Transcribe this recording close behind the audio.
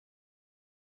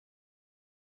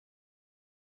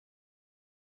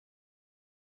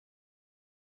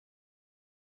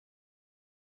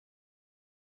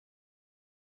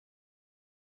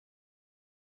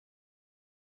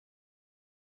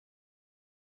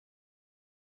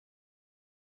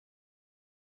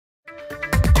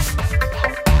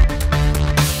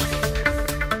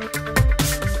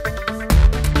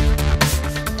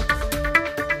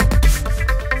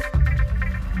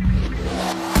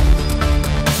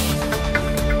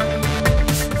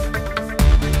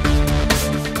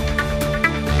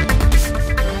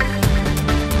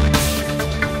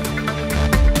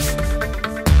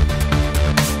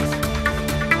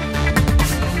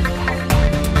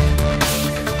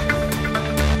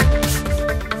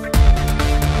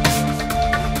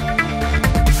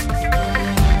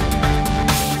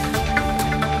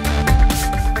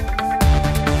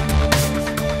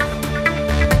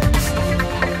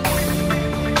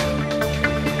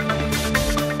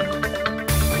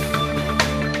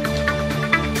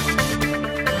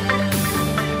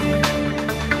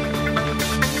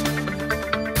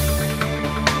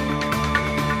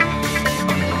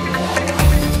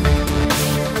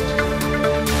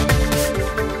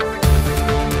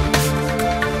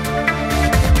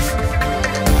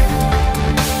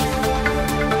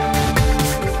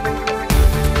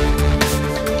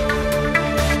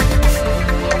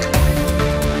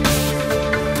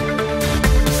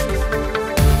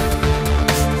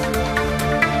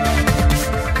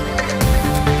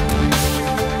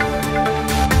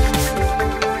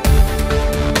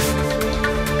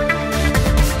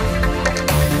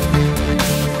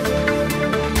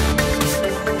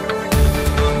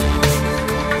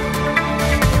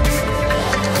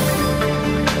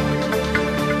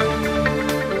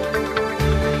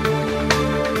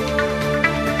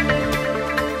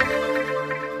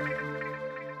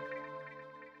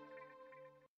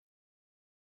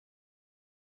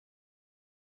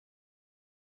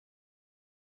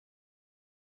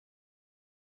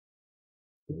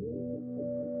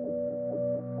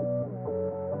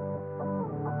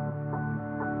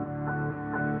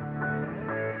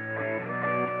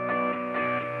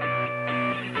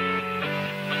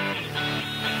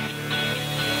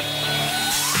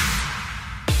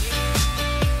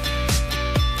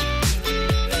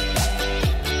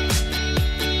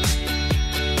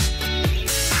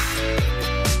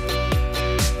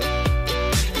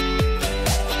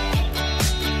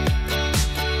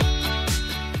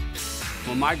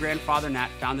When my grandfather Nat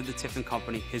founded the Tiffin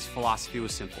Company, his philosophy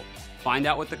was simple. Find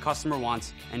out what the customer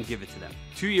wants and give it to them.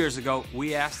 2 years ago,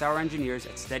 we asked our engineers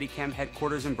at Steadicam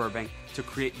headquarters in Burbank to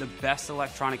create the best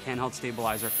electronic handheld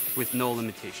stabilizer with no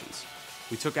limitations.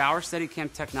 We took our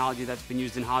Steadicam technology that's been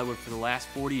used in Hollywood for the last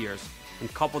 40 years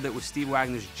and coupled it with Steve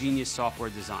Wagner's genius software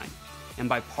design. And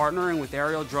by partnering with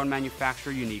aerial drone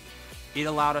manufacturer Unique, it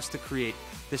allowed us to create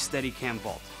the Steadicam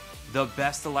Vault, the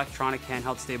best electronic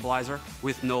handheld stabilizer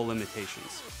with no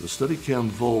limitations. The Steadicam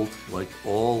Vault, like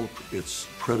all its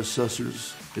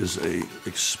predecessors, is an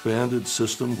expanded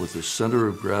system with a center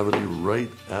of gravity right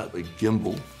at a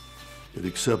gimbal. It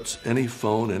accepts any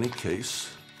phone, any case,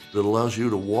 that allows you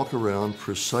to walk around,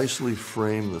 precisely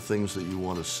frame the things that you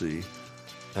want to see,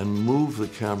 and move the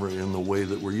camera in the way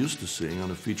that we're used to seeing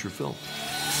on a feature film.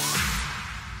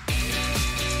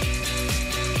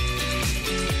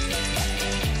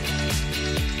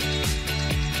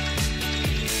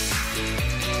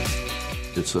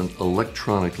 It's an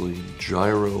electronically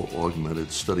gyro-augmented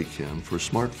Steadicam for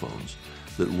smartphones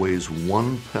that weighs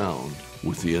 1 pound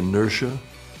with the inertia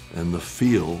and the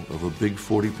feel of a big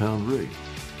 40-pound rig.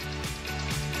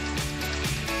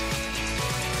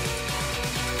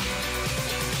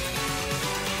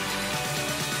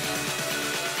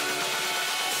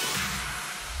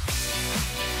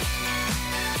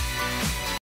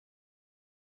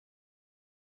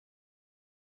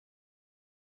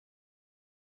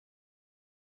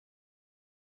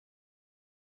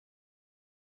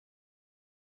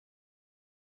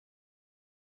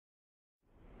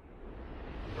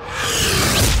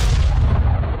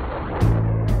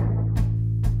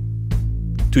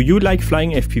 Do you like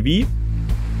flying FPV?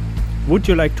 Would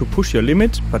you like to push your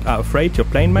limit but are afraid your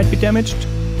plane might be damaged?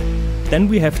 Then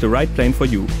we have the right plane for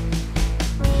you.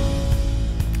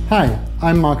 Hi,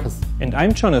 I'm Marcus. And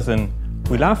I'm Jonathan.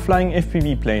 We love flying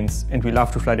FPV planes and we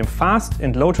love to fly them fast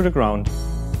and low to the ground.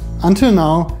 Until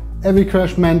now, every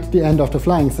crash meant the end of the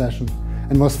flying session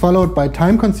and was followed by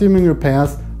time-consuming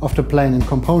repairs of the plane and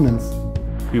components.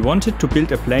 We wanted to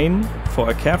build a plane for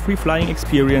a carefree flying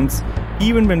experience,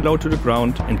 even when low to the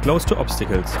ground and close to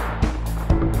obstacles.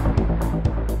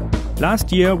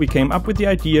 Last year we came up with the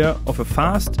idea of a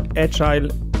fast, agile,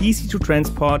 easy to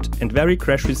transport and very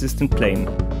crash resistant plane.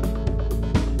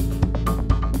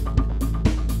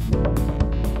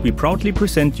 We proudly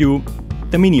present you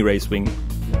the MineRaceWing.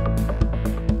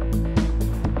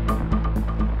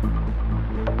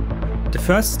 The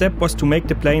first step was to make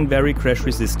the plane very crash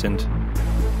resistant.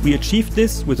 We achieved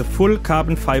this with a full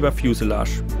carbon fiber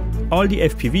fuselage. All the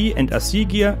FPV and RC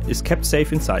gear is kept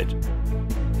safe inside.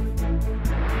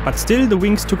 But still the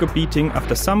wings took a beating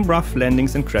after some rough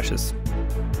landings and crashes.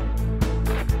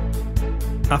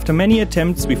 After many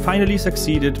attempts we finally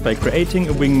succeeded by creating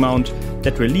a wing mount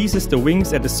that releases the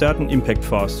wings at a certain impact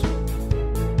force.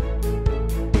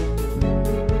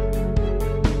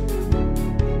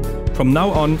 From now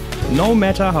on, no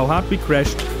matter how hard we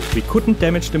crashed, we couldn't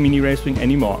damage the MineRaceWing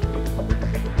anymore.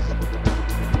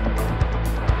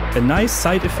 A nice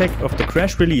side effect of the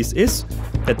crash release is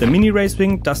that the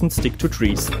MineRaceWing doesn't stick to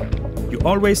trees. You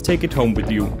always take it home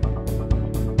with you.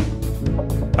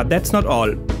 But that's not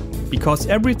all. Because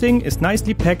everything is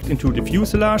nicely packed into the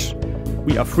fuselage,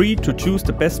 we are free to choose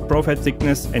the best profile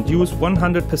thickness and use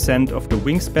 100% of the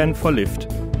wingspan for lift.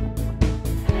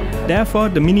 Therefore,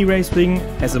 the MineRaceWing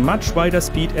has a much wider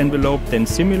speed envelope than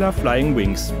similar flying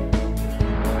wings.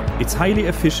 It's highly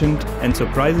efficient and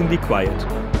surprisingly quiet.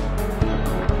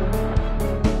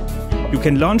 You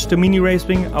can launch the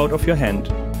MineRaceWing out of your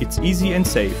hand. It's easy and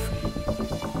safe.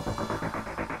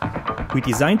 We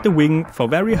designed the wing for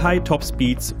very high top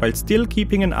speeds while still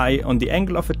keeping an eye on the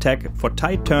angle of attack for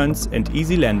tight turns and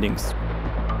easy landings.